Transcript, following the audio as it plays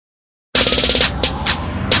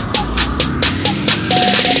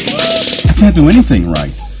can't do anything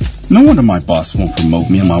right. No wonder my boss won't promote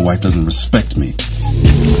me and my wife doesn't respect me.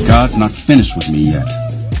 God's not finished with me yet.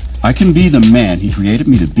 I can be the man he created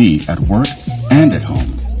me to be at work and at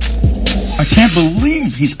home. I can't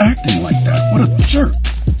believe he's acting like that. What a jerk.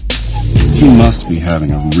 He must be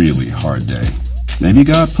having a really hard day. Maybe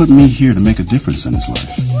God put me here to make a difference in his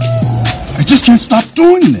life. I just can't stop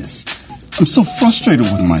doing this. I'm so frustrated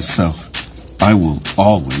with myself. I will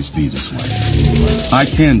always be this way. I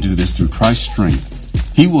can do this through Christ's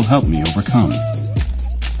strength. He will help me overcome.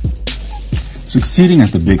 Succeeding at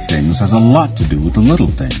the big things has a lot to do with the little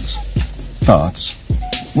things. Thoughts,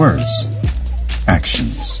 words,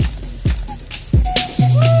 actions.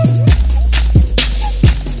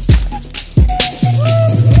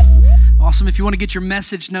 Awesome. If you want to get your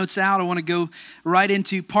message notes out, I want to go right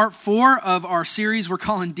into part 4 of our series we're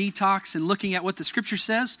calling Detox, and looking at what the scripture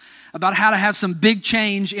says about how to have some big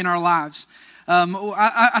change in our lives.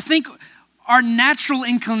 I think our natural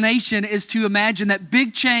inclination is to imagine that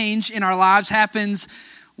big change in our lives happens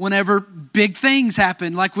whenever big things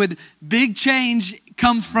happen. Like, when big change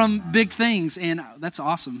comes from big things. And that's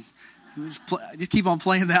awesome. Just keep on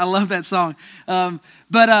playing that. I love that song.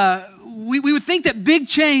 We would think that big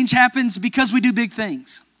change happens because we do big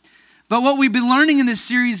things. But what we've been learning in this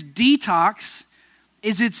series, Detox,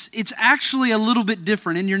 is it's actually a little bit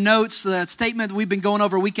different. In your notes, the statement that we've been going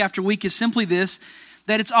over week after week is simply this: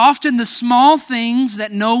 that it's often the small things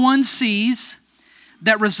that no one sees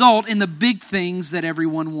that result in the big things that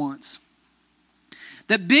everyone wants.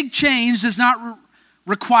 That big change does not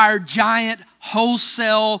require giant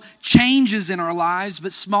wholesale changes in our lives,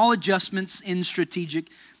 but small adjustments in strategic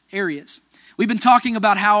areas. We've been talking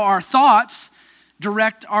about how our thoughts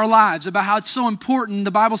direct our lives, about how it's so important.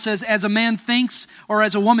 The Bible says, as a man thinks, or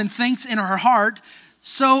as a woman thinks in her heart,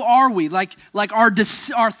 so are we. Like our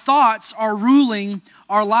thoughts are ruling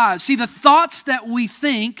our lives. See, the thoughts that we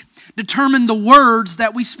think determine the words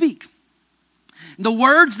that we speak. The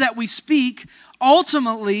words that we speak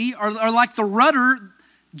ultimately are like the rudder.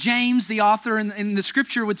 James, the author in the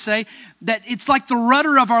scripture, would say that it's like the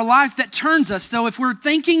rudder of our life that turns us. So if we're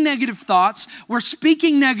thinking negative thoughts, we're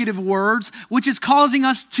speaking negative words, which is causing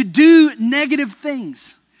us to do negative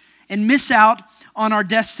things and miss out on our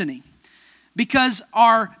destiny. Because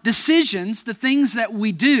our decisions, the things that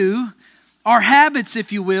we do, our habits,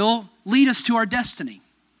 if you will, lead us to our destiny.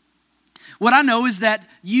 What I know is that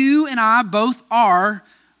you and I both are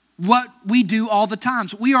what we do all the time.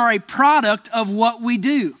 So we are a product of what we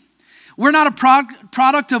do. We're not a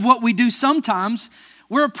product of what we do sometimes.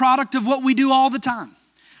 We're a product of what we do all the time.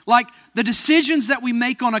 Like the decisions that we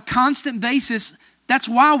make on a constant basis, that's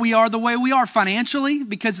why we are the way we are. Financially,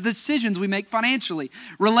 because of the decisions we make financially.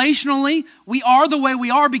 Relationally, we are the way we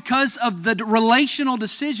are because of the relational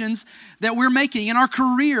decisions that we're making. In our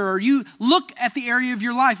career, or you look at the area of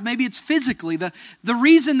your life, maybe it's physically. The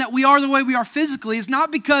reason that we are the way we are physically is not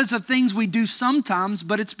because of things we do sometimes,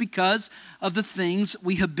 but it's because of the things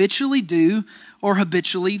we habitually do or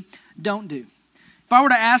habitually don't do. If I were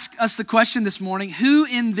to ask us the question this morning, who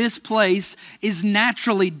in this place is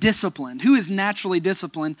naturally disciplined? Who is naturally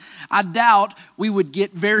disciplined? I doubt we would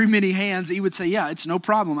get very many hands that you would say, yeah, it's no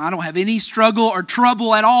problem. I don't have any struggle or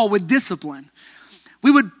trouble at all with discipline.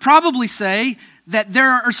 We would probably say that there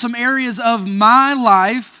are some areas of my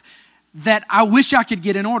life that I wish I could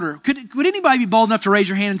get in order. Would anybody be bold enough to raise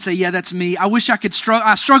your hand and say, yeah, that's me. I wish I could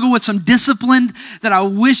I struggle with some discipline that I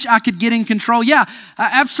wish I could get in control. Yeah,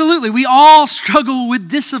 absolutely. We all struggle with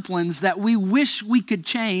disciplines that we wish we could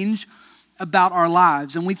change about our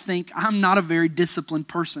lives. And we think, I'm not a very disciplined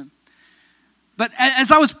person. But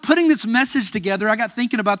as I was putting this message together, I got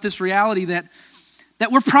thinking about this reality that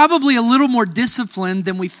we're probably a little more disciplined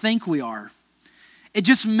than we think we are. It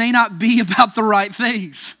just may not be about the right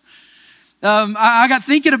things. I got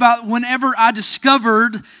thinking about whenever I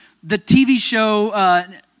discovered the TV show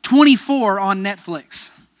 24 on Netflix.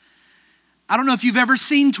 I don't know if you've ever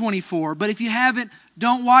seen 24, but if you haven't,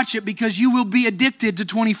 don't watch it because you will be addicted to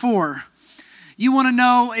 24. You want to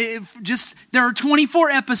know, there are 24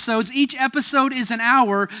 episodes. Each episode is an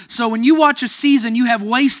hour. So when you watch a season, you have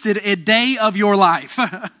wasted a day of your life.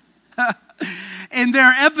 And there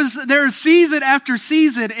are season after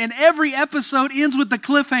season, and every episode ends with the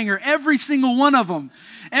cliffhanger. Every single one of them.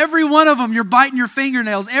 Every one of them, you're biting your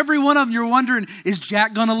fingernails. Every one of them, you're wondering, is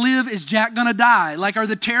Jack going to live? Is Jack going to die? Like, are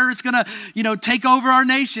the terrorists going to, take over our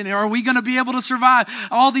nation? Or are we going to be able to survive?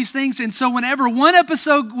 All these things. And so whenever one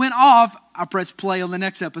episode went off, I press play on the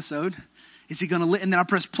next episode. Is he going to live? And then I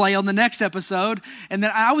press play on the next episode. And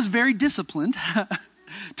then I was very disciplined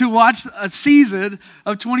to watch a season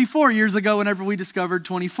of 24 years ago whenever we discovered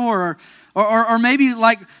 24. Or maybe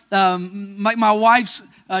like my wife's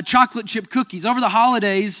chocolate chip cookies. Over the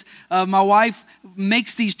holidays, my wife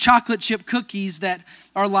makes these chocolate chip cookies that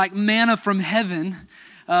are like manna from heaven.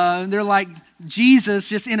 They're like Jesus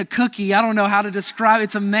just in a cookie. I don't know how to describe it.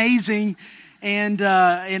 It's amazing. And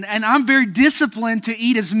I'm very disciplined to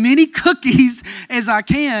eat as many cookies as I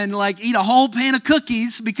can, like eat a whole pan of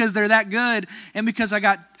cookies because they're that good, and because I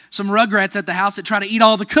got some rugrats at the house that try to eat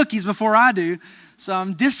all the cookies before I do. So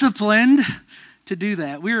I'm disciplined to do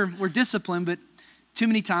that. We're disciplined, but too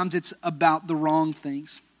many times it's about the wrong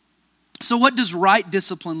things. So what does right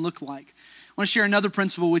discipline look like? I want to share another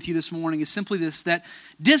principle with you this morning. Is simply this, that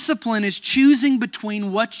discipline is choosing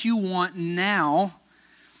between what you want now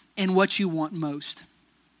and what you want most.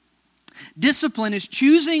 Discipline is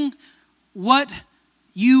choosing what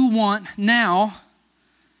you want now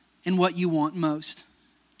and what you want most.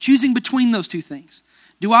 Choosing between those two things.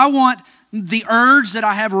 Do I want the urge that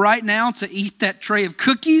I have right now to eat that tray of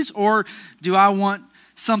cookies, or do I want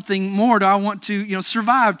something more? Do I want to,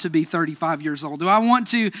 survive to be 35 years old? Do I want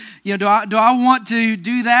to, do I want to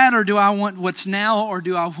do that, or do I want what's now, or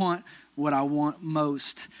do I want what I want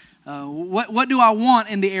most? What do I want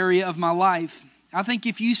in the area of my life? I think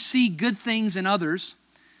if you see good things in others,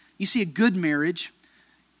 you see a good marriage,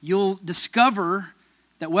 you'll discover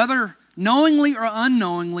that whether knowingly or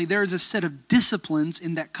unknowingly, there is a set of disciplines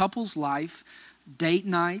in that couple's life, date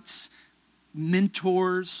nights,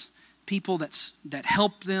 mentors, people that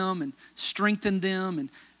help them and strengthen them, and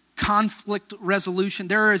conflict resolution.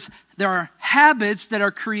 There are habits that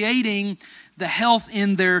are creating the health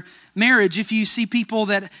in their marriage. If you see people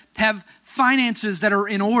that have finances that are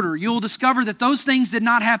in order, you'll discover that those things did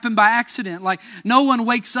not happen by accident. Like no one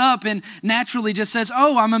wakes up and naturally just says,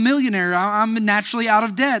 oh, I'm a millionaire. I'm naturally out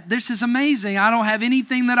of debt. This is amazing. I don't have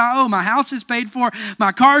anything that I owe. My house is paid for.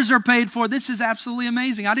 My cars are paid for. This is absolutely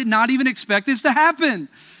amazing. I did not even expect this to happen.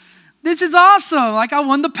 This is awesome. Like I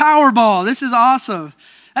won the Powerball. This is awesome.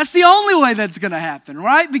 That's the only way that's going to happen,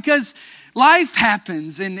 right? Because life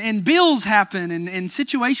happens and bills happen and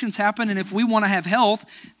situations happen. And if we want to have health,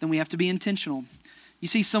 then we have to be intentional. You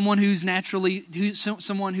see someone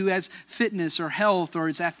someone who has fitness or health or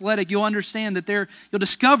is athletic, you'll understand that you'll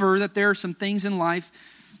discover that there are some things in life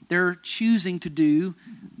they're choosing to do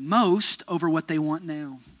most over what they want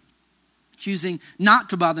now. Choosing not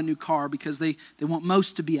to buy the new car because they want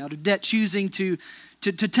most to be out of debt. Choosing to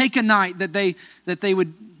take a night that they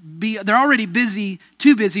would be, they're already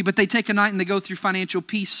too busy, but they take a night and they go through financial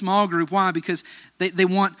peace small group. Why? Because they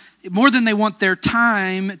want, more than they want their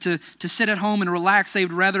time to sit at home and relax, they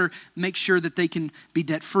would rather make sure that they can be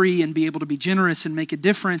debt free and be able to be generous and make a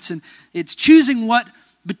difference. And it's choosing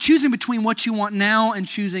between what you want now and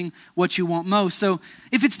choosing what you want most. So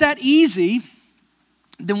if it's that easy,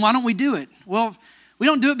 then why don't we do it? Well, we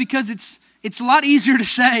don't do it because it's a lot easier to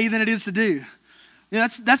say than it is to do.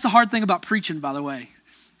 That's the hard thing about preaching, by the way.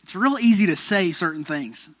 It's real easy to say certain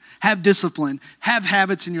things. Have discipline, have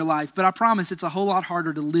habits in your life, but I promise it's a whole lot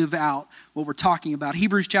harder to live out what we're talking about.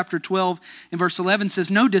 Hebrews chapter 12 and verse 11 says,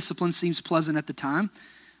 no discipline seems pleasant at the time,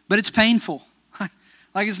 but it's painful.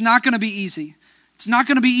 Like it's not going to be easy. It's not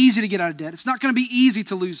going to be easy to get out of debt. It's not going to be easy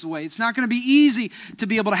to lose weight. It's not going to be easy to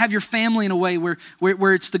be able to have your family in a way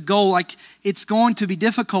where it's the goal. Like it's going to be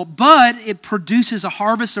difficult, but it produces a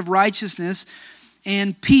harvest of righteousness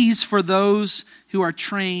and peace for those who are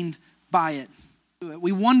trained by it.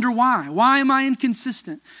 We wonder why. Why am I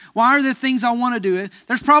inconsistent? Why are there things I want to do?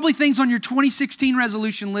 There's probably things on your 2016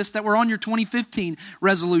 resolution list that were on your 2015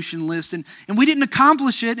 resolution list, and we didn't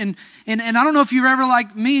accomplish it. And I don't know if you're ever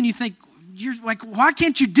like me and you think, you're like, why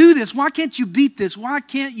can't you do this? Why can't you beat this? Why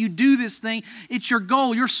can't you do this thing? It's your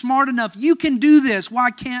goal. You're smart enough. You can do this.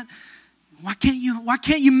 Why can't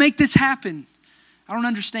you make this happen? I don't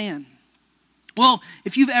understand. Well,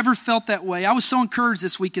 if you've ever felt that way, I was so encouraged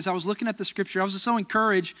this week as I was looking at the scripture. I was so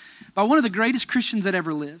encouraged by one of the greatest Christians that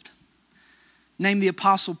ever lived, named the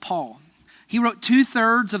Apostle Paul. He wrote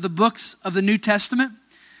 2/3 of the books of the New Testament.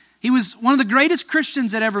 He was one of the greatest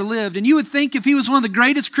Christians that ever lived. And you would think if he was one of the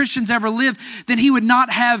greatest Christians ever lived, then he would not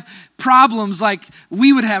have problems like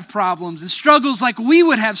we would have problems and struggles like we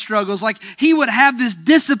would have struggles. Like he would have this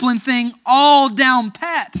discipline thing all down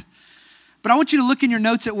pat. But I want you to look in your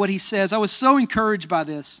notes at what he says. I was so encouraged by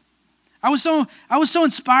this. I was so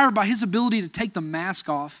inspired by his ability to take the mask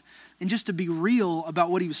off and just to be real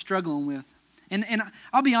about what he was struggling with. And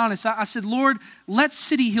I'll be honest, I said, Lord, let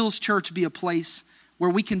City Hills Church be a place where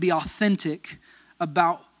we can be authentic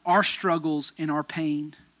about our struggles and our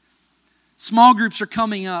pain. Small groups are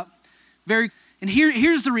coming up. And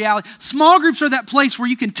here's the reality. Small groups are that place where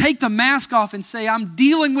you can take the mask off and say, I'm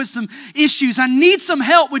dealing with some issues. I need some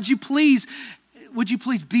help. Would you please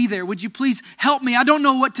be there? Would you please help me? I don't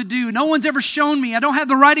know what to do. No one's ever shown me. I don't have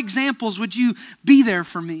the right examples. Would you be there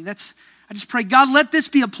for me? I just pray, God, let this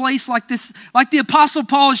be a place like this, like the Apostle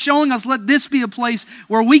Paul is showing us. Let this be a place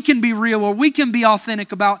where we can be real, where we can be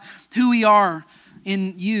authentic about who we are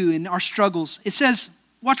in you and our struggles. It says,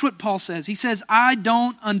 watch what Paul says. He says, I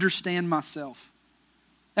don't understand myself.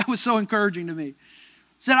 That was so encouraging to me. He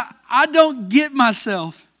said, I don't get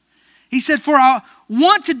myself. He said, for I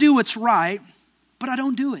want to do what's right, but I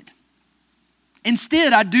don't do it.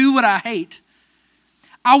 Instead, I do what I hate.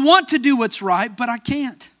 I want to do what's right, but I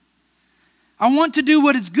can't. I want to do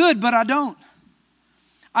what is good, but I don't.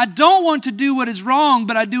 I don't want to do what is wrong,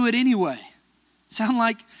 but I do it anyway. Sound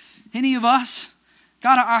like any of us?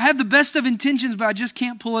 God, I have the best of intentions, but I just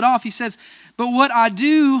can't pull it off. He says, but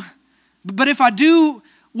if I do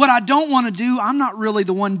what I don't want to do, I'm not really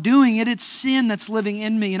the one doing it. It's sin that's living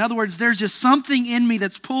in me. In other words, there's just something in me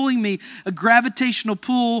that's pulling me, a gravitational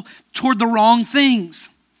pull toward the wrong things.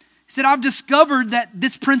 He said, I've discovered that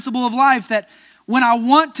this principle of life, that when I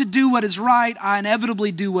want to do what is right, I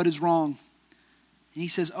inevitably do what is wrong. And he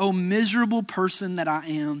says, oh, miserable person that I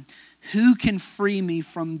am, who can free me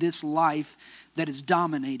from this life that is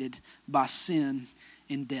dominated by sin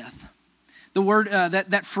and death? The word,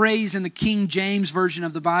 that phrase in the King James Version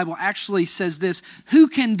of the Bible actually says this, who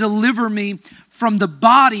can deliver me from the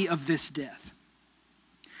body of this death?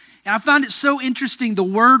 And I find it so interesting, the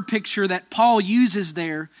word picture that Paul uses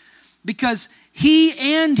there, because he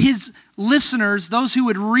and his listeners, those who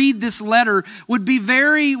would read this letter, would be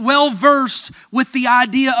very well versed with the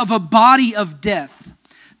idea of a body of death,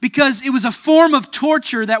 because it was a form of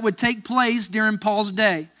torture that would take place during Paul's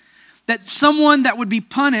day. That someone that would be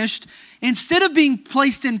punished, instead of being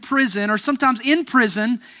placed in prison, or sometimes in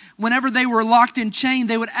prison, whenever they were locked in chain,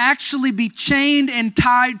 they would actually be chained and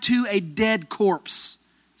tied to a dead corpse.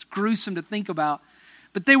 It's gruesome to think about.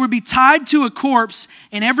 But they would be tied to a corpse,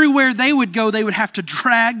 and everywhere they would go, they would have to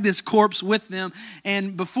drag this corpse with them.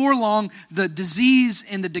 And before long, the disease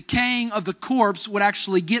and the decaying of the corpse would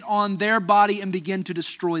actually get on their body and begin to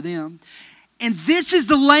destroy them. And this is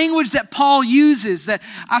the language that Paul uses, that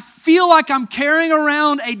I feel like I'm carrying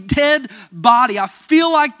around a dead body. I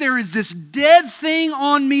feel like there is this dead thing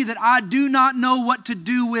on me that I do not know what to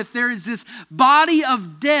do with. There is this body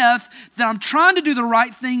of death that I'm trying to do the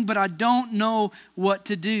right thing, but I don't know what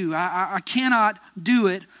to do. I cannot do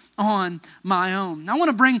it on my own. I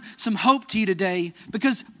want to bring some hope to you today,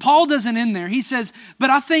 because Paul doesn't end there. He says,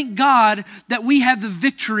 but I thank God that we have the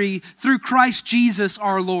victory through Christ Jesus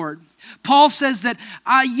our Lord. Paul says that,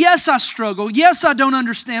 yes, I struggle. Yes, I don't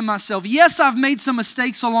understand myself. Yes, I've made some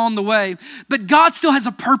mistakes along the way, but God still has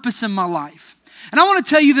a purpose in my life. And I want to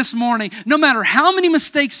tell you this morning, no matter how many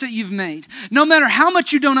mistakes that you've made, no matter how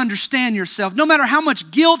much you don't understand yourself, no matter how much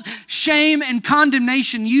guilt, shame, and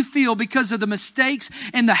condemnation you feel because of the mistakes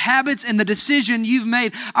and the habits and the decision you've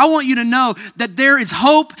made, I want you to know that there is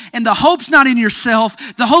hope, and the hope's not in yourself.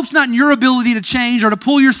 The hope's not in your ability to change or to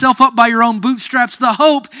pull yourself up by your own bootstraps. The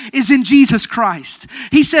hope is in Jesus Christ.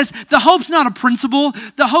 He says the hope's not a principle.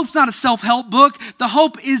 The hope's not a self-help book. The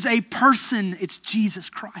hope is a person. It's Jesus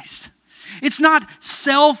Christ. It's not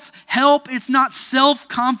self-help, it's not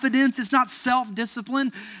self-confidence, it's not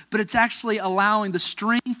self-discipline, but it's actually allowing the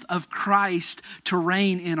strength of Christ to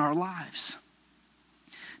reign in our lives.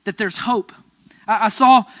 That there's hope.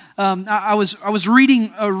 I was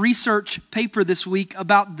reading a research paper this week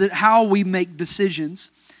about how we make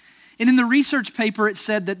decisions. And in the research paper, it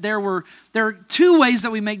said that there are two ways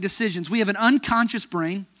that we make decisions. We have an unconscious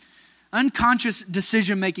brain, unconscious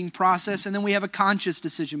decision-making process, and then we have a conscious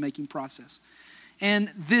decision-making process.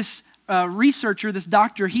 And this researcher, this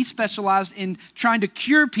doctor, he specialized in trying to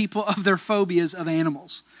cure people of their phobias of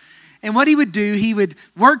animals. And what he would do, he would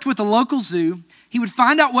work with a local zoo. He would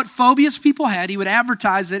find out what phobias people had. He would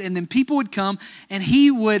advertise it, and then people would come, and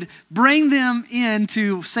he would bring them in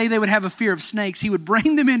to, say they would have a fear of snakes. He would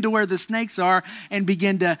bring them into where the snakes are and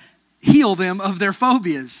begin to heal them of their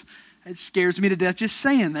phobias. It scares me to death just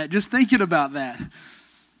saying that, just thinking about that.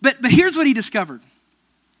 But here's what he discovered,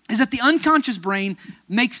 is that the unconscious brain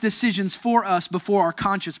makes decisions for us before our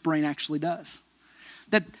conscious brain actually does.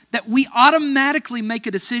 That we automatically make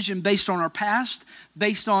a decision based on our past,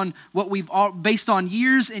 based on based on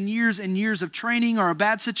years and years and years of training or a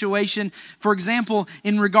bad situation. For example,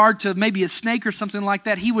 in regard to maybe a snake or something like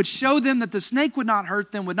that, he would show them that the snake would not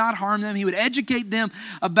hurt them, would not harm them. He would educate them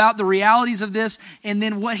about the realities of this. And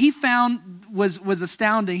then what he found was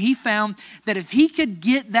astounding. He found that if he could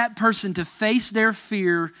get that person to face their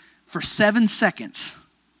fear for 7 seconds.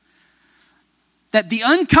 That the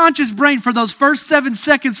unconscious brain for those first 7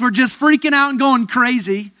 seconds were just freaking out and going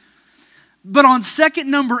crazy. But on second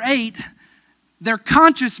number 8, their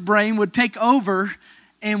conscious brain would take over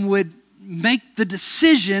and would make the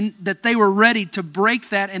decision that they were ready to break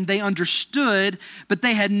that, and they understood, but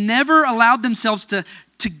they had never allowed themselves to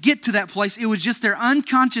get to that place. It was just their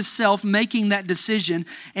unconscious self making that decision.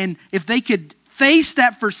 And if they could face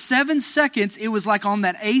that for 7 seconds, it was like on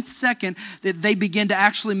that 8th second that they began to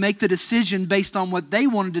actually make the decision based on what they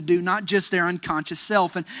wanted to do, not just their unconscious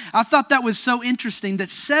self. And I thought that was so interesting, that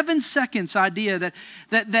 7 seconds idea,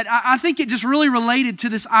 that I think it just really related to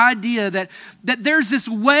this idea that there's this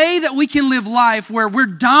way that we can live life where we're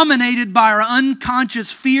dominated by our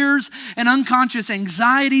unconscious fears and unconscious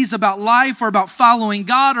anxieties about life or about following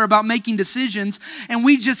God or about making decisions. And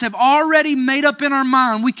we just have already made up in our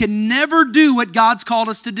mind we can never do what God's called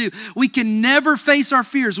us to do. We can never face our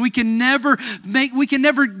fears. We can never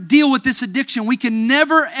deal with this addiction. We can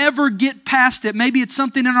never ever get past it. Maybe it's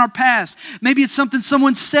something in our past. Maybe it's something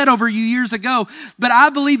someone said over you years ago. But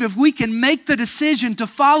I believe if we can make the decision to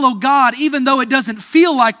follow God, even though it doesn't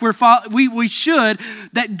feel like we should,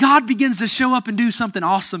 that God begins to show up and do something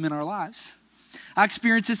awesome in our lives. I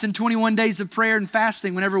experienced this in 21 days of prayer and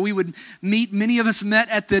fasting. Whenever we would meet, many of us met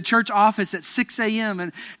at the church office at 6 a.m.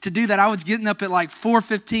 And to do that, I was getting up at like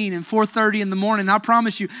 4:15 and 4:30 in the morning. I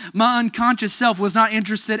promise you, my unconscious self was not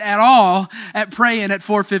interested at all at praying at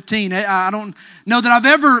 4:15. I don't know that I've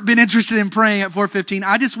ever been interested in praying at 4:15.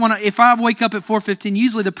 I just want to, if I wake up at 4:15,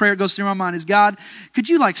 usually the prayer that goes through my mind is, God, could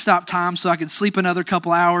you stop time so I can sleep another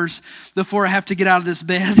couple hours before I have to get out of this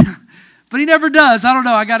bed? But he never does. I don't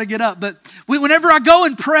know. I got to get up. But whenever I go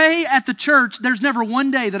and pray at the church, there's never one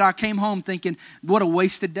day that I came home thinking, what a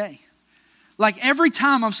wasted day. Like every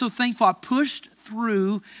time, I'm so thankful I pushed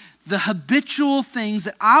through the habitual things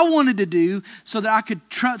that I wanted to do so that I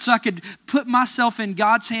could put myself in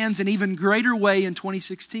God's hands in an even greater way in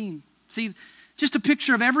 2016. See, just a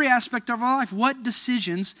picture of every aspect of our life. What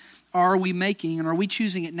decisions are we making? And are we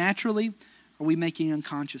choosing it naturally? Or are we making it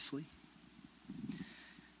unconsciously?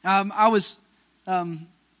 I was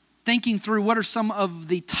thinking through what are some of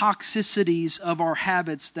the toxicities of our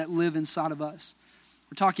habits that live inside of us.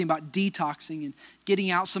 We're talking about detoxing and getting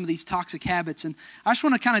out some of these toxic habits. And I just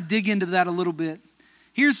want to kind of dig into that a little bit.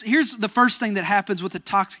 Here's the first thing that happens with a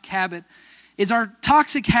toxic habit is our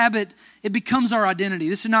toxic habit, it becomes our identity.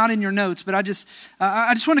 This is not in your notes, but I just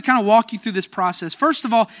want to kind of walk you through this process. First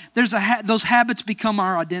of all, those habits become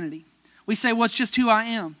our identity. We say, well, it's just who I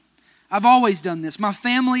am. I've always done this. My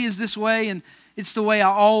family is this way, and it's the way I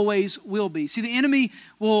always will be. See, the enemy,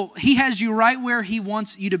 he has you right where he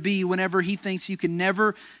wants you to be whenever he thinks you can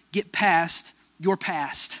never get past your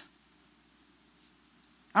past.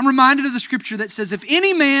 I'm reminded of the scripture that says, if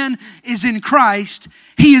any man is in Christ,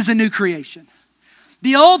 he is a new creation.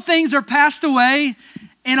 The old things are passed away,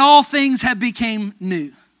 and all things have become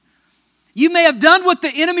new. You may have done what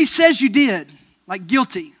the enemy says you did, like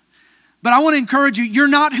guilty. But I want to encourage you, you're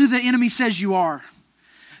not who the enemy says you are.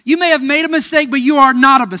 You may have made a mistake, but you are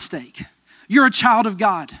not a mistake. You're a child of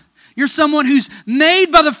God. You're someone who's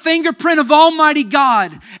made by the fingerprint of Almighty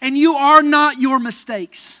God, and you are not your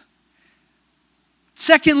mistakes.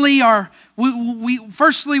 Secondly,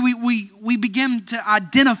 we begin to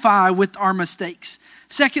identify with our mistakes.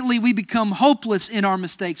 Secondly, we become hopeless in our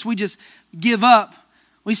mistakes. We just give up.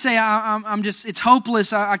 We say, it's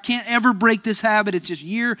hopeless. I can't ever break this habit. It's just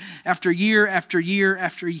year after year after year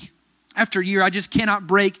after year. I just cannot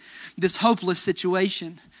break this hopeless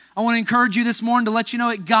situation. I want to encourage you this morning to let you know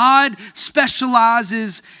that God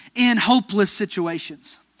specializes in hopeless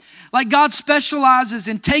situations. Like God specializes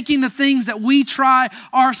in taking the things that we try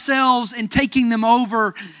ourselves and taking them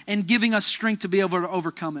over and giving us strength to be able to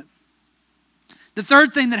overcome it. The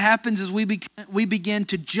third thing that happens is we begin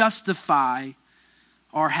to justify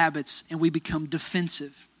our habits, and we become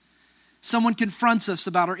defensive. Someone confronts us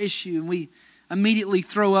about our issue, and we immediately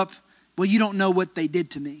throw up, well, you don't know what they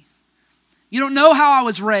did to me. You don't know how I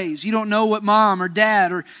was raised. You don't know what mom or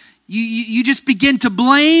dad, or you just begin to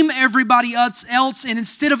blame everybody else, and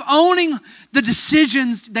instead of owning the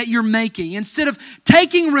decisions that you're making, instead of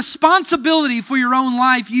taking responsibility for your own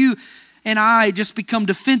life, you and I just become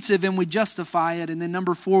defensive and we justify it. And then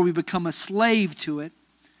number 4, we become a slave to it.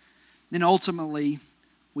 Then ultimately,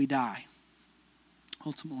 we die.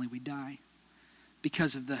 Ultimately, we die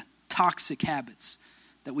because of the toxic habits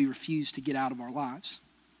that we refuse to get out of our lives.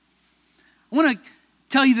 I want to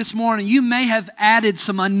tell you this morning, you may have added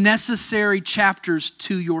some unnecessary chapters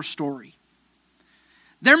to your story.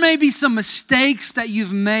 There may be some mistakes that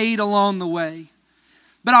you've made along the way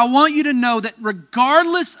But I want you to know that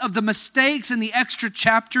regardless of the mistakes and the extra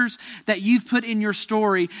chapters that you've put in your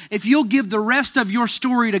story, if you'll give the rest of your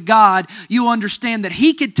story to God, you'll understand that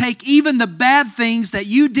He could take even the bad things that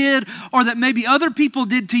you did or that maybe other people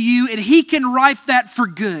did to you, and He can write that for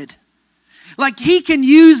good. Like He can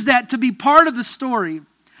use that to be part of the story.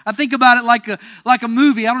 I think about it like a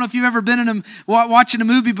movie. I don't know if you've ever been watching a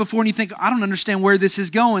movie before and you think, I don't understand where this is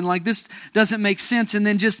going. Like this doesn't make sense. And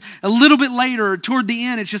then just a little bit later, or toward the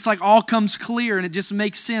end, it's just like all comes clear and it just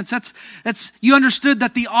makes sense. That's you understood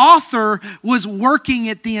that the author was working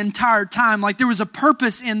it the entire time. Like there was a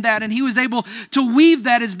purpose in that, and he was able to weave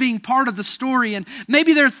that as being part of the story. And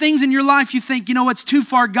maybe there are things in your life you think, it's too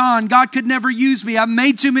far gone. God could never use me. I've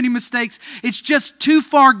made too many mistakes. It's just too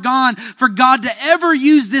far gone for God to ever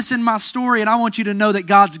use this in my story. And I want you to know that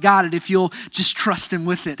God's got it if you'll just trust Him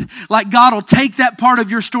with it. Like God will take that part of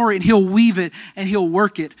your story and He'll weave it and He'll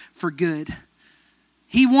work it for good.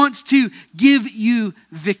 He wants to give you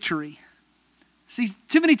victory. See,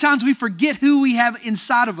 too many times we forget who we have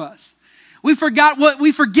inside of us. We forget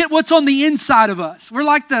what's on the inside of us. We're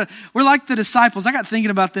like the disciples. I got thinking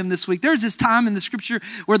about them this week. There's this time in the scripture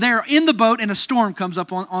where they're in the boat and a storm comes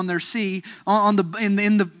up on their sea, and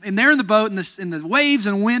they're in the boat and the waves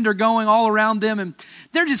and wind are going all around them, and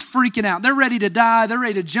they're just freaking out. They're ready to die. They're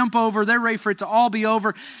ready to jump over. They're ready for it to all be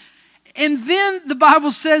over. And then the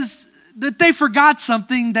Bible says that they forgot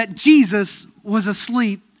something, that Jesus was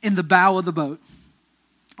asleep in the bow of the boat.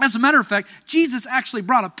 As a matter of fact, Jesus actually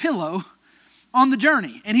brought a pillow on the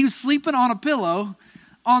journey, and He was sleeping on a pillow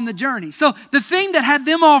on the journey. So the thing that had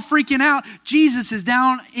them all freaking out, Jesus is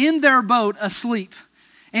down in their boat asleep,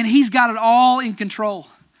 and He's got it all in control.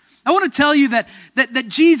 I want to tell you that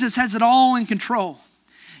Jesus has it all in control.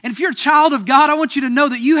 And if you're a child of God, I want you to know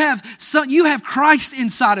that you have Christ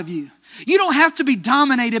inside of you. You don't have to be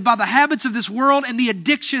dominated by the habits of this world and the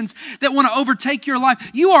addictions that want to overtake your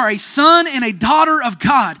life. You are a son and a daughter of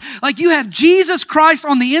God. Like you have Jesus Christ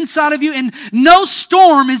on the inside of you, and no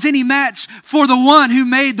storm is any match for the one who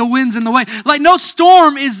made the winds and the waves. Like no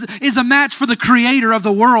storm is a match for the creator of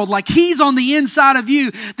the world. Like He's on the inside of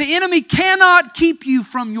you. The enemy cannot keep you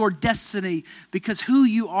from your destiny because who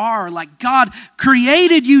you are. Like God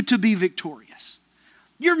created you to be victorious.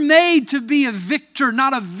 You're made to be a victor,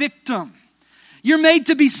 not a victim. You're made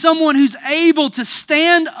to be someone who's able to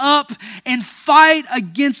stand up and fight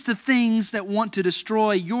against the things that want to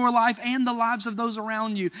destroy your life and the lives of those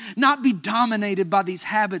around you. Not be dominated by these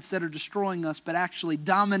habits that are destroying us, but actually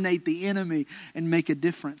dominate the enemy and make a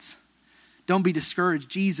difference. Don't be discouraged.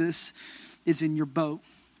 Jesus is in your boat.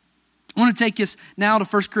 I want to take us now to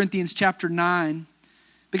 1 Corinthians chapter 9.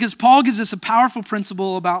 Because Paul gives us a powerful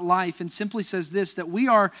principle about life and simply says this, that we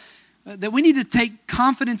need to take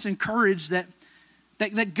confidence and courage that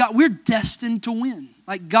God, we're destined to win.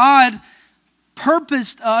 Like God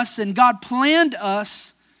purposed us and God planned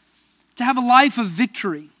us to have a life of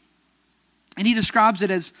victory. And he describes it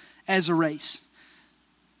as a race.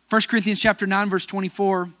 1 Corinthians chapter 9, verse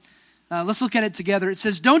 24. Let's look at it together. It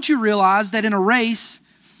says, "Don't you realize that in a race,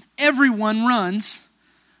 everyone runs,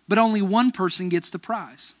 but only one person gets the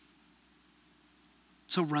prize?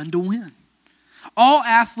 So run to win. All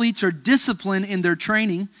athletes are disciplined in their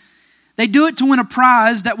training. They do it to win a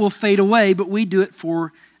prize that will fade away, but we do it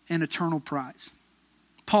for an eternal prize."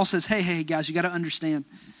 Paul says, hey guys, you got to understand,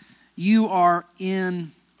 you are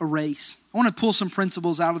in a race. I want to pull some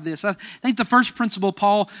principles out of this. I think the first principle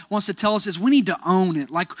Paul wants to tell us is we need to own it.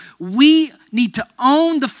 Like we need to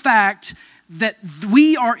own the fact that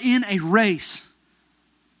we are in a race.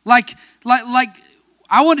 Like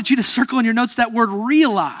I wanted you to circle in your notes that word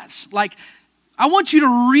realize. Like I want you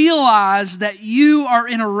to realize that you are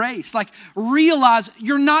in a race. Like realize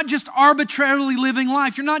you're not just arbitrarily living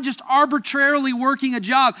life. You're not just arbitrarily working a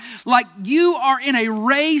job. Like you are in a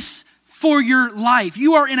race for your life.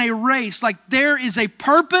 You are in a race. Like there is a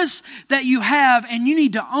purpose that you have and you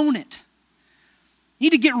need to own it. You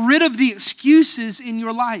need to get rid of the excuses in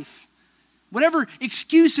your life. Whatever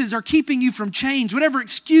excuses are keeping you from change, whatever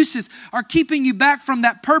excuses are keeping you back from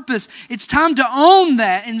that purpose, it's time to own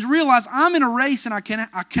that and realize I'm in a race and I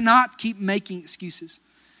cannot keep making excuses.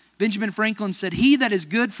 Benjamin Franklin said, "He that is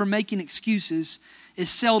good for making excuses is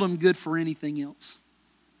seldom good for anything else."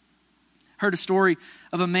 Heard a story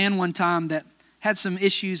of a man one time that had some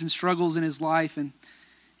issues and struggles in his life,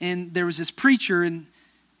 and there was this preacher, and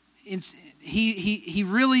he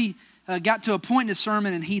really got to a point in his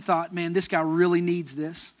sermon and he thought, man, this guy really needs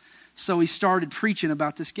this. So he started preaching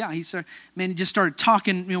about this guy. He just started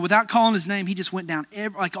talking, without calling his name. He just went down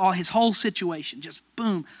all his whole situation, just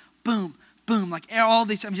boom, boom, boom, like all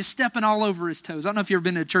these, I'm just stepping all over his toes. I don't know if you've ever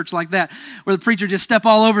been to a church like that, where the preacher just step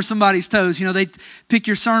all over somebody's toes. They pick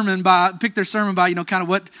their sermon by, kind of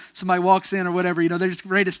what somebody walks in or whatever. They're just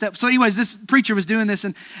ready to step. So anyways, this preacher was doing this,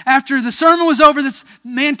 and after the sermon was over, this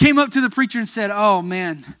man came up to the preacher and said, "Oh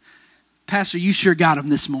man, Pastor, you sure got him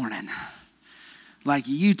this morning. Like,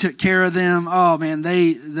 you took care of them. Oh man,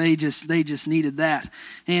 they just needed that."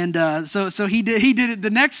 And so he did it.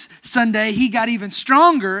 The next Sunday, he got even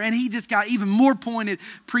stronger, and he just got even more pointed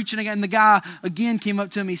preaching again. And the guy again came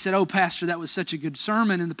up to him. He said, "Oh, Pastor, that was such a good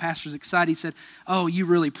sermon." And the pastor's excited. He said, "Oh, you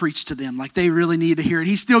really preached to them. Like, they really needed to hear it."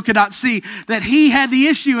 He still could not see that he had the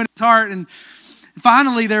issue in his heart. And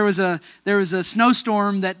finally, there was a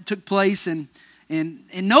snowstorm that took place, and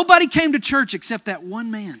nobody came to church except that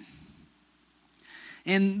one man.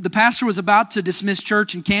 And the pastor was about to dismiss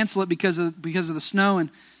church and cancel it because of the snow. And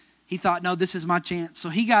he thought, no, this is my chance. So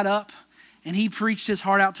he got up and he preached his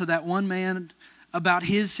heart out to that one man about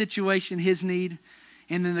his situation, his need.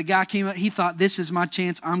 And then the guy came up. He thought, this is my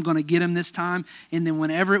chance. I'm going to get him this time. And then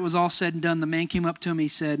whenever it was all said and done, the man came up to him. He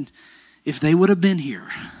said, if they would have been here,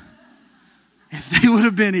 you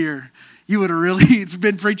would have really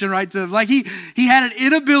been preaching right to him. Like he had an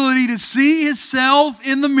inability to see himself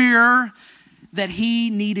in the mirror, that he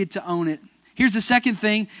needed to own it. Here's the second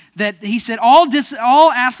thing that he said, all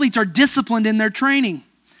athletes are disciplined in their training.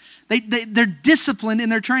 They're disciplined in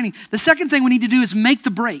their training. The second thing we need to do is make the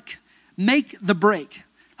break. Make the break.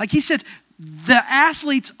 Like he said, the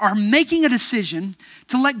athletes are making a decision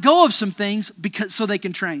to let go of some things so they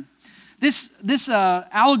can train. This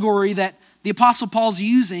allegory that the Apostle Paul's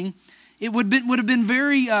using, it would have been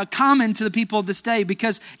very common to the people of this day,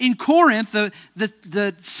 because in Corinth,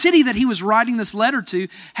 the city that he was writing this letter to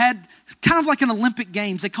had kind of like an Olympic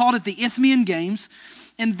Games. They called it the Isthmian Games.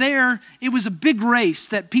 And there, it was a big race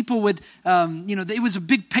that people would, it was a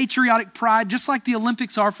big patriotic pride, just like the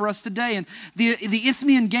Olympics are for us today. And the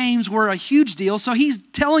Isthmian Games were a huge deal. So he's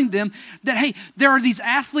telling them that, hey, there are these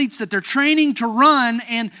athletes that they're training to run,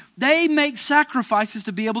 and they make sacrifices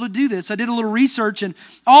to be able to do this. I did a little research, and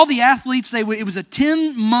all the athletes, it was a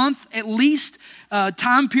 10-month at least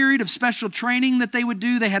time period of special training that they would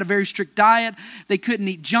do. They had a very strict diet. They couldn't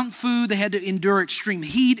eat junk food. They had to endure extreme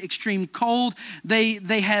heat, extreme cold.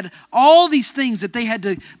 They had all these things that they had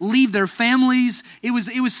to leave their families. It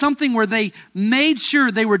was something where they made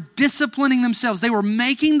sure they were disciplining themselves. They were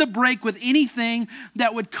making the break with anything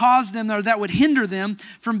that would cause them or that would hinder them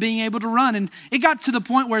from being able to run. And it got to the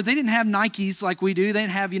point where they didn't have Nikes like we do. They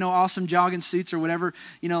didn't have, awesome jogging suits or whatever,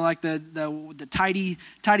 like the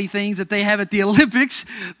tidy things that they have at the Olympics.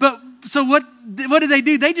 But so what did they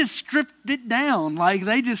do? They just stripped it down. Like,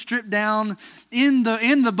 they just stripped down in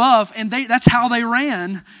the buff, and that's how they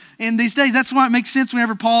ran in these days. That's why it makes sense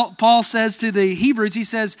whenever Paul says to the Hebrews, he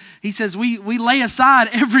says we lay aside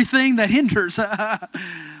everything that hinders.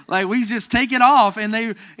 Like, we just take it off, and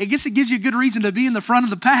I guess it gives you a good reason to be in the front of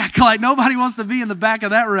the pack. Like, nobody wants to be in the back of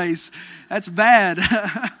that race. That's bad.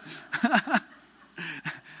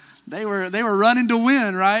 They were running to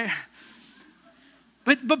win, right?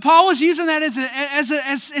 But Paul was using that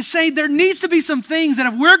as saying there needs to be some things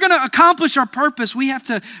that if we're going to accomplish our purpose, we have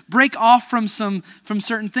to break off from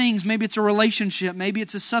certain things. Maybe it's a relationship, maybe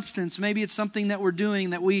it's a substance, maybe it's something that we're doing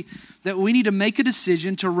that we need to make a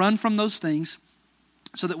decision to run from those things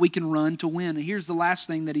so that we can run to win. And here's the last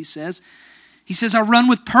thing that he says. He says, I run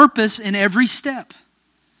with purpose in every step.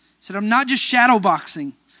 He said, I'm not just shadow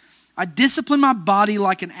boxing. I discipline my body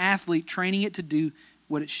like an athlete, training it to do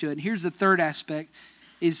what it should. And here's the third aspect,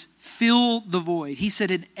 is fill the void. He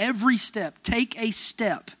said, in every step, take a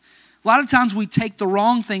step. A lot of times we take the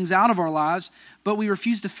wrong things out of our lives, but we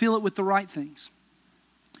refuse to fill it with the right things.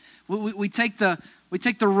 We take the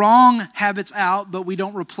wrong habits out, but we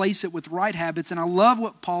don't replace it with right habits. And I love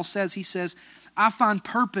what Paul says. He says, I find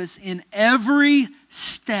purpose in every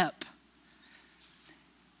step.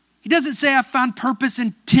 He doesn't say I find purpose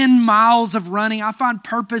in 10 miles of running. I find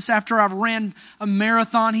purpose after I've ran a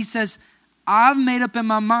marathon. He says, I've made up in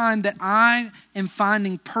my mind that I am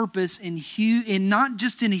finding purpose in not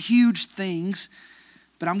just in huge things,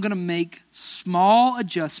 but I'm going to make small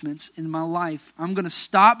adjustments in my life. I'm going to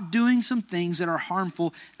stop doing some things that are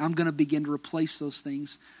harmful, and I'm going to begin to replace those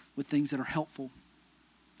things with things that are helpful.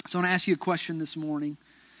 So I want to ask you a question this morning.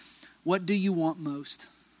 What do you want most?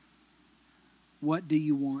 What do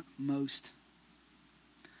you want most?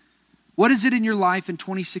 What is it in your life in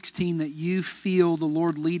 2016 that you feel the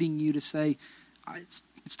Lord leading you to say, it's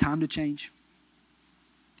time to change?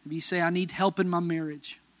 Maybe you say, I need help in my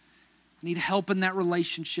marriage. I need help in that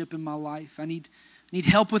relationship in my life. I need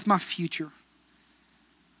help with my future.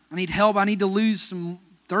 I need help. I need to lose some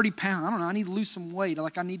 30 pounds. I don't know. I need to lose some weight.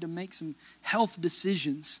 Like I need to make some health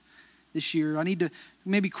decisions this year. I need to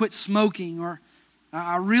maybe quit smoking, or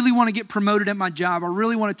I really want to get promoted at my job. I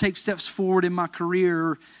really want to take steps forward in my career.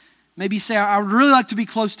 Or maybe say, I would really like to be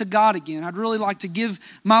close to God again. I'd really like to give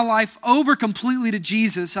my life over completely to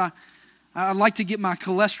Jesus. I'd like to get my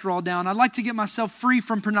cholesterol down. I'd like to get myself free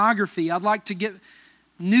from pornography. I'd like to get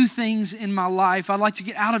new things in my life. I'd like to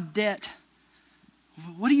get out of debt.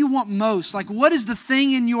 What do you want most? Like, what is the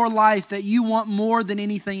thing in your life that you want more than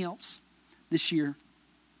anything else this year?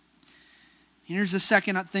 And here's the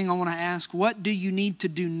second thing I want to ask. What do you need to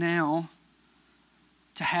do now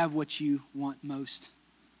to have what you want most?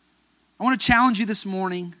 I want to challenge you this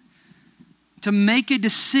morning to make a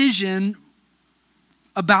decision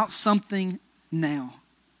about something now.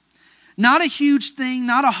 Not a huge thing,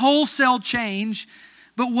 not a wholesale change,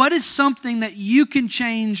 but what is something that you can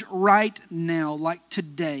change right now, like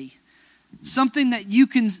today? Something that you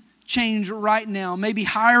can change right now. Maybe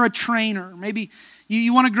hire a trainer. Maybe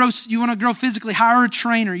you want to grow physically, hire a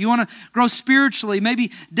trainer. You want to grow spiritually,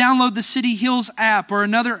 maybe download the City Hills app or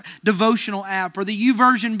another devotional app or the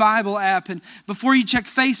YouVersion Bible app. And before you check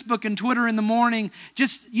Facebook and Twitter in the morning,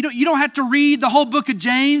 just you don't have to read the whole book of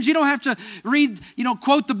James. You don't have to read,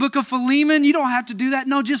 quote the book of Philemon. You don't have to do that.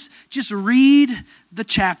 No, just read the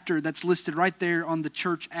chapter that's listed right there on the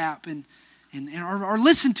church app or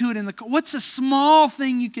listen to it in the. What's a small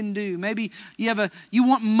thing you can do? Maybe you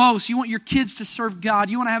want your kids to serve God.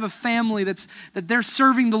 You want to have a family that they're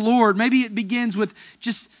serving the Lord. Maybe it begins with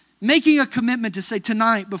just making a commitment to say,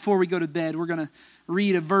 tonight before we go to bed, we're going to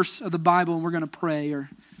read a verse of the Bible and we're going to pray. Or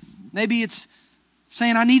maybe it's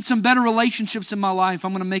saying, I need some better relationships in my life.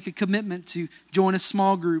 I'm going to make a commitment to join a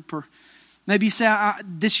small group. Or maybe you say,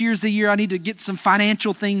 this year's the year I need to get some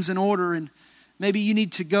financial things in order. And maybe you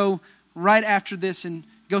need to go right after this and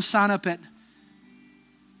go sign up at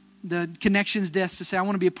the connections desk to say, I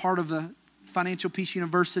want to be a part of the Financial Peace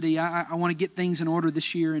University. I want to get things in order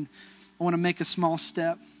this year and I want to make a small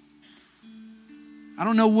step. I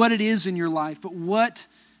don't know what it is in your life, but what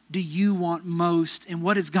do you want most and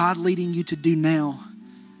what is God leading you to do now?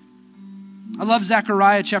 I love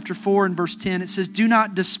Zechariah chapter 4 and verse 10. It says, do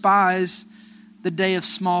not despise the day of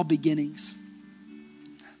small beginnings.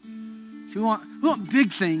 See, we want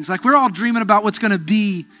big things. Like we're all dreaming about what's going to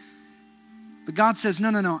be. But God says,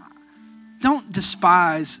 no. Don't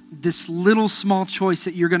despise this little small choice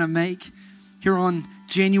that you're going to make here on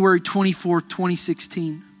January 24th,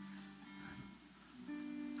 2016.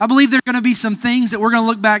 I believe there are going to be some things that we're going to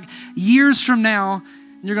look back years from now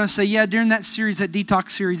and you're going to say, yeah, during that series, that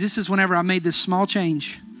Detox series, this is whenever I made this small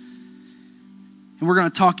change. And we're going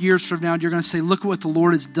to talk years from now and you're going to say, look at what the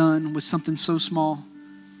Lord has done with something so small.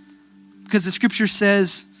 Because the scripture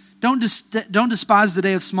says, don't despise the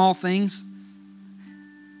day of small things.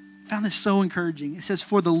 I found this so encouraging. It says,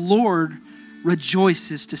 for the Lord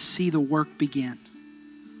rejoices to see the work begin.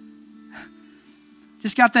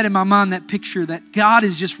 Just got that in my mind, that picture that God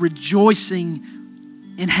is just rejoicing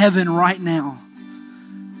in heaven right now.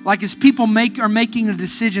 Like as people are making a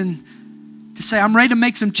decision to say, I'm ready to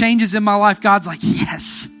make some changes in my life, God's like,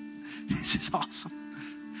 yes, this is awesome.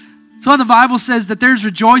 That's why the Bible says that there's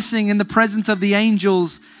rejoicing in the presence of the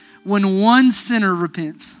angels when one sinner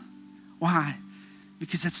repents. Why?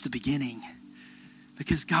 Because that's the beginning.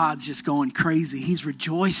 Because God's just going crazy. He's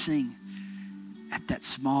rejoicing at that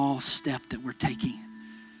small step that we're taking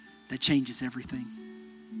that changes everything.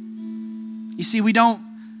 You see, we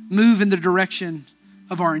don't move in the direction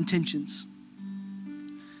of our intentions.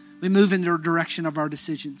 We move in the direction of our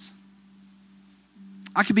decisions.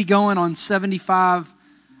 I could be going on 75.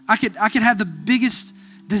 I could have the biggest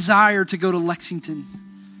desire to go to Lexington.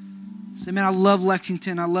 Say, man, I love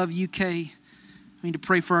Lexington. I love UK. We need to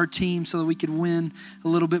pray for our team so that we could win a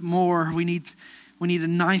little bit more. We need a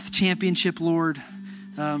 9th championship, Lord.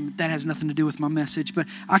 That has nothing to do with my message. But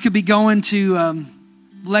I could be going to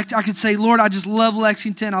I could say, Lord, I just love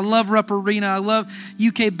Lexington. I love Rupp Arena. I love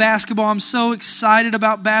UK basketball. I'm so excited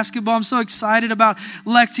about basketball. I'm so excited about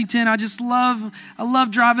Lexington. I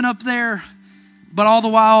love driving up there. But all the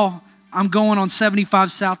while, I'm going on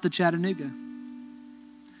 75 south to Chattanooga.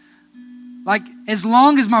 Like, as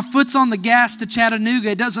long as my foot's on the gas to Chattanooga,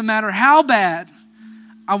 it doesn't matter how bad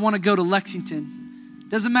I want to go to Lexington. It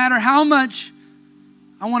doesn't matter how much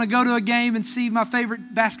I want to go to a game and see my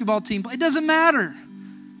favorite basketball team play. It doesn't matter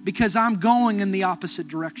because I'm going in the opposite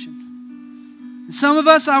direction. And some of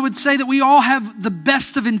us, I would say that we all have the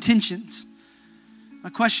best of intentions. My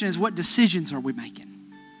question is, what decisions are we making?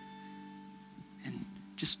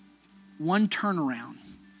 Just one turnaround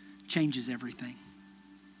changes everything.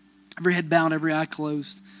 Every head bowed, every eye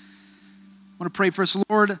closed. want to pray for us.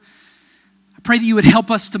 Lord, I pray that you would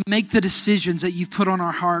help us to make the decisions that you've put on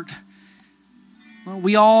our heart. Lord,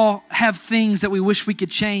 we all have things that we wish we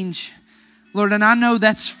could change. Lord, and I know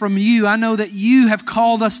that's from you. I know that you have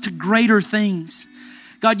called us to greater things.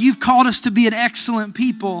 God, you've called us to be an excellent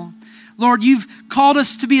people. Lord, you've called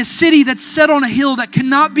us to be a city that's set on a hill that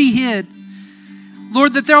cannot be hid.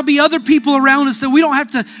 Lord, that there'll be other people around us that we don't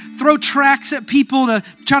have to throw tracts at people to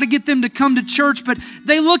try to get them to come to church, but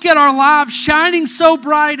they look at our lives shining so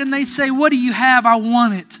bright and they say, what do you have? I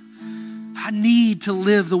want it. I need to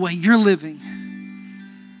live the way you're living.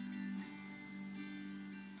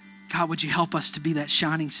 God, would you help us to be that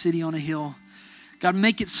shining city on a hill? God,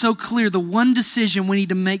 make it so clear the one decision we need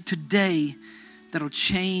to make today that'll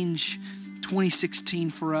change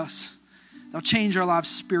 2016 for us. That'll change our lives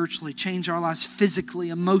spiritually, change our lives physically,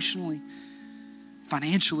 emotionally,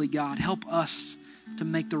 financially, God. Help us to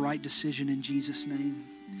make the right decision in Jesus' name.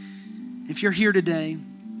 If you're here today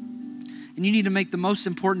and you need to make the most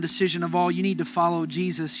important decision of all, you need to follow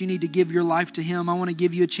Jesus. You need to give your life to Him. I want to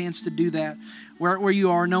give you a chance to do that. Where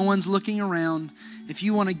you are, no one's looking around. If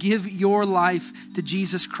you want to give your life to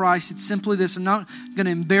Jesus Christ, it's simply this. I'm not going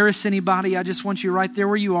to embarrass anybody. I just want you right there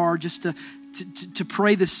where you are just to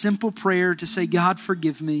pray this simple prayer to say, God,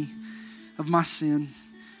 forgive me of my sin.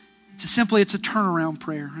 It's a turnaround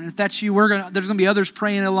prayer. And if that's you, there's going to be others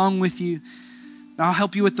praying along with you. I'll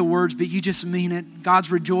help you with the words, but you just mean it. God's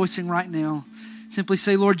rejoicing right now. Simply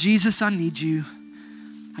say, Lord Jesus, I need you.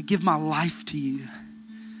 I give my life to you.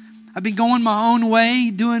 I've been going my own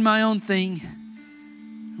way, doing my own thing.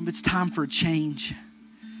 But it's time for a change.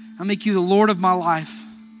 I make you the Lord of my life.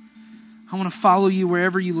 I want to follow you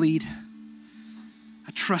wherever you lead.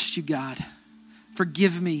 I trust you, God.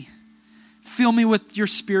 Forgive me. Fill me with your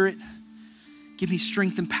Spirit. Give me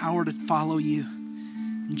strength and power to follow you.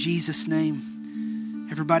 In Jesus' name.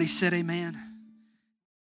 Everybody said amen.